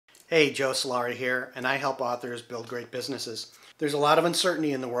Hey, Joe Solari here, and I help authors build great businesses. There's a lot of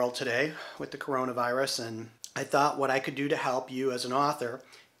uncertainty in the world today with the coronavirus, and I thought what I could do to help you as an author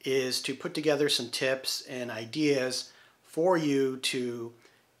is to put together some tips and ideas for you to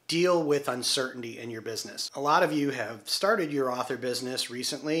deal with uncertainty in your business. A lot of you have started your author business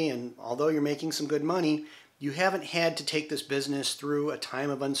recently, and although you're making some good money, you haven't had to take this business through a time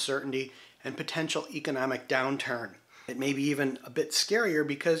of uncertainty and potential economic downturn. It may be even a bit scarier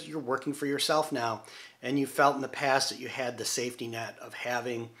because you're working for yourself now, and you felt in the past that you had the safety net of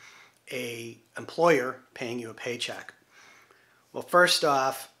having an employer paying you a paycheck. Well, first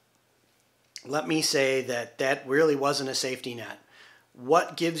off, let me say that that really wasn't a safety net.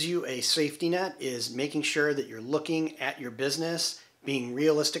 What gives you a safety net is making sure that you're looking at your business, being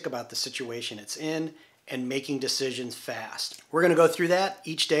realistic about the situation it's in, and making decisions fast. We're going to go through that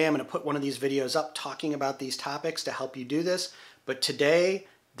each day. I'm going to put one of these videos up talking about these topics to help you do this. But today,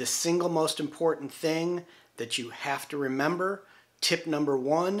 the single most important thing that you have to remember, tip number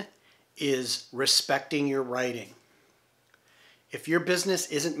one, is respecting your writing. If your business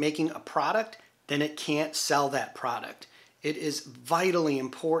isn't making a product, then it can't sell that product. It is vitally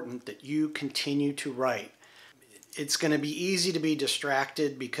important that you continue to write. It's going to be easy to be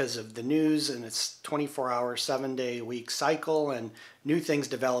distracted because of the news and its 24-hour, 7-day-a-week cycle and new things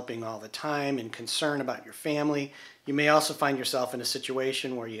developing all the time and concern about your family. You may also find yourself in a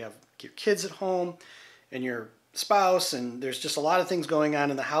situation where you have your kids at home and your spouse, and there's just a lot of things going on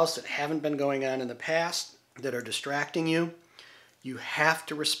in the house that haven't been going on in the past that are distracting you. You have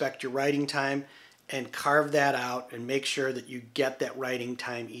to respect your writing time and carve that out and make sure that you get that writing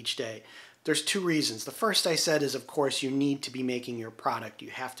time each day. There's two reasons. The first I said is, of course, you need to be making your product.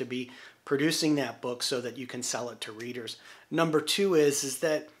 You have to be producing that book so that you can sell it to readers. Number two is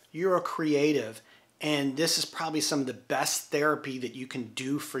that you're a creative, and this is probably some of the best therapy that you can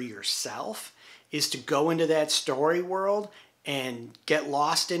do for yourself, is to go into that story world and get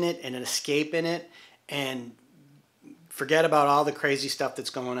lost in it and escape in it and forget about all the crazy stuff that's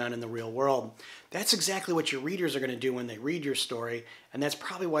going on in the real world. That's exactly what your readers are going to do when they read your story, and that's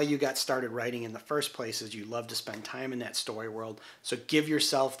probably why you got started writing in the first place, is you love to spend time in that story world. So give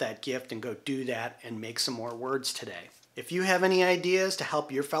yourself that gift and go do that and make some more words today. If you have any ideas to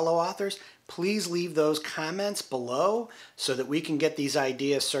help your fellow authors, please leave those comments below so that we can get these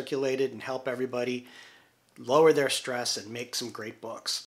ideas circulated and help everybody lower their stress and make some great books.